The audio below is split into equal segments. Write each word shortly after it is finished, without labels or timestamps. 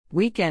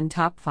Weekend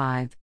Top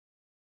 5.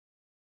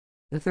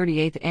 The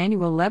 38th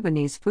Annual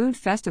Lebanese Food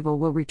Festival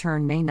will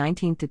return May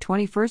 19 to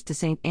 21 to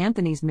St.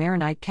 Anthony's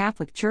Maronite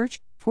Catholic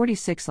Church,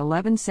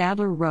 4611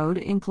 Sadler Road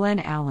in Glen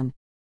Allen.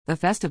 The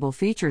festival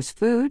features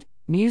food,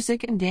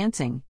 music, and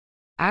dancing.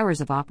 Hours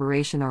of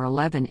operation are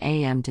 11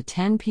 a.m. to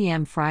 10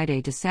 p.m.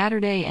 Friday to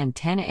Saturday and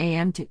 10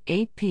 a.m. to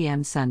 8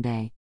 p.m.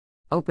 Sunday.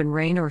 Open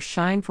rain or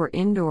shine for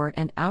indoor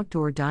and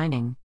outdoor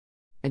dining.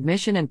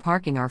 Admission and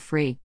parking are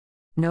free.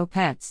 No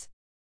pets.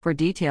 For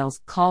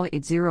details, call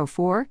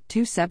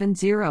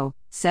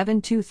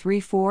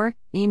 804-270-7234,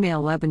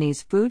 email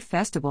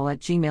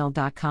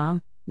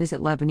LebaneseFoodFestival@gmail.com, visit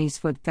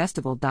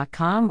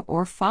LebaneseFoodFestival.com,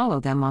 or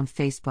follow them on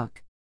Facebook.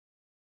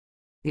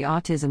 The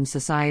Autism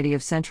Society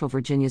of Central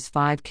Virginia's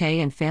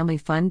 5K and Family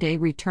Fun Day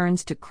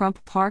returns to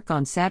Crump Park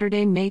on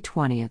Saturday, May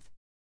 20th.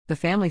 The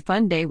Family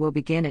Fun Day will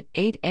begin at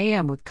 8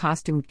 a.m. with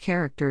costumed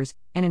characters,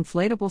 an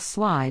inflatable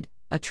slide,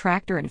 a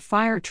tractor and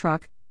fire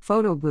truck,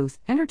 photo booth,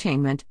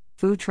 entertainment,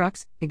 food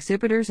trucks,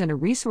 exhibitors, and a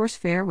resource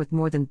fair with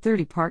more than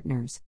 30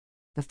 partners.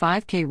 The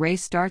 5K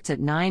race starts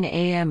at 9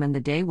 a.m. and the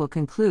day will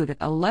conclude at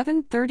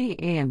 11:30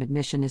 a.m.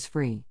 Admission is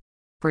free.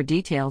 For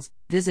details,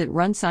 visit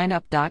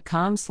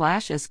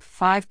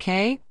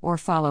runsignup.com/ask5k or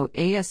follow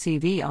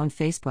ASCV on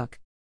Facebook.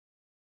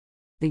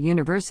 The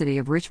University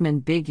of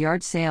Richmond Big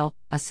Yard Sale,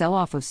 a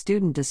sell-off of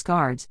student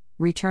discards,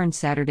 returns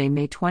Saturday,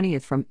 May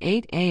 20th from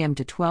 8 a.m.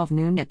 to 12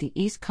 noon at the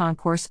East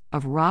Concourse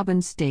of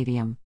Robins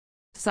Stadium.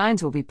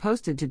 Signs will be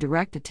posted to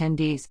direct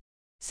attendees.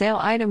 Sale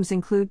items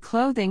include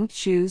clothing,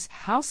 shoes,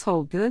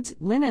 household goods,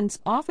 linens,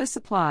 office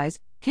supplies,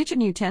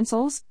 kitchen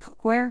utensils,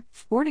 cookware,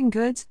 sporting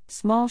goods,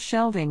 small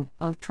shelving,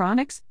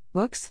 electronics,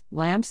 books,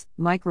 lamps,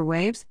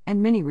 microwaves,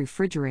 and mini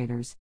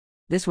refrigerators.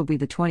 This will be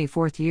the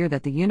 24th year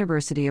that the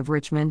University of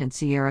Richmond and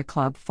Sierra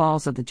Club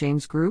Falls of the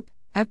James Group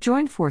have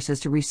joined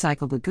forces to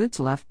recycle the goods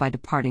left by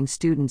departing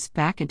students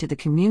back into the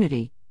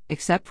community.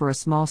 Except for a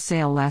small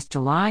sale last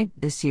July,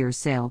 this year's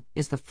sale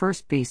is the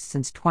first beast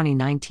since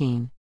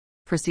 2019.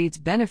 Proceeds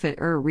benefit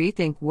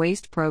Rethink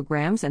Waste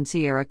programs and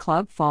Sierra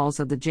Club Falls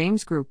of the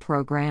James Group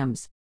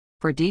programs.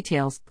 For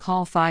details,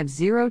 call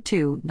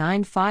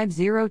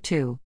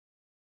 502-9502.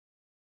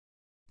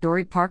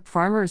 Dorey Park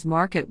Farmers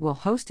Market will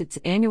host its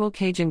annual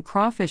Cajun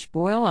Crawfish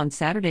Boil on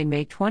Saturday,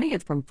 May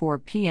 20th from 4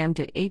 p.m.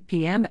 to 8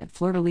 p.m. at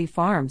Fleur-de-Lis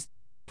Farms,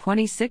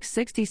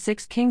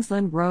 2666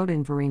 Kingsland Road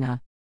in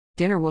Varina.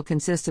 Dinner will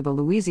consist of a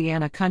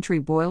Louisiana country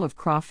boil of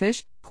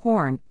crawfish,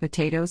 corn,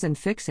 potatoes, and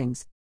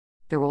fixings.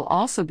 There will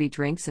also be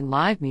drinks and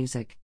live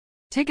music.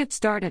 Tickets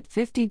start at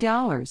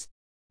 $50.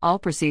 All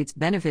proceeds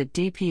benefit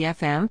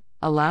DPFM,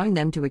 allowing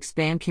them to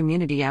expand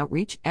community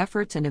outreach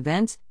efforts and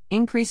events,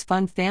 increase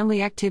fun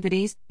family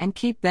activities, and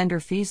keep vendor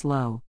fees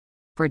low.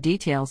 For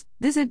details,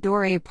 visit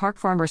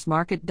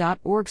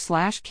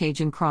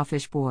doreyparkfarmersmarket.org/Cajun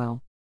Crawfish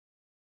Boil.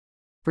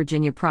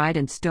 Virginia Pride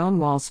and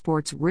Stonewall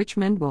Sports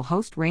Richmond will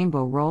host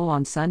Rainbow Roll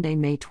on Sunday,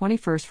 May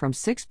 21st from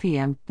 6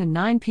 p.m. to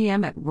 9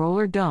 p.m. at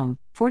Roller Dome,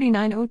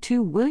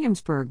 4902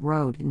 Williamsburg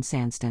Road in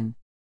Sandston.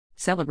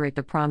 Celebrate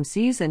the prom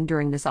season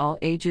during this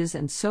all-ages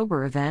and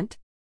sober event.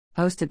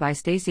 Hosted by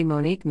Stacy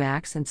Monique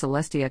Max and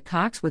Celestia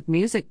Cox with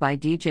music by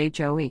DJ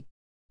Joey.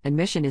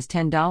 Admission is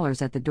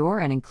 $10 at the door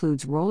and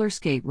includes roller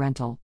skate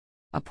rental.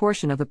 A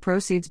portion of the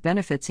proceeds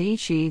benefits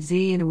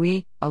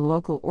HEZ&WE, a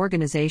local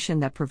organization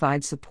that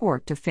provides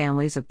support to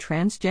families of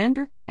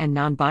transgender and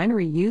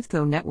non-binary youth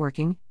through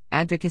networking,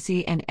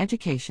 advocacy, and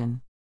education.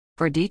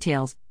 For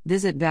details,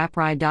 visit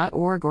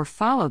vapride.org or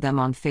follow them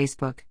on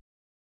Facebook.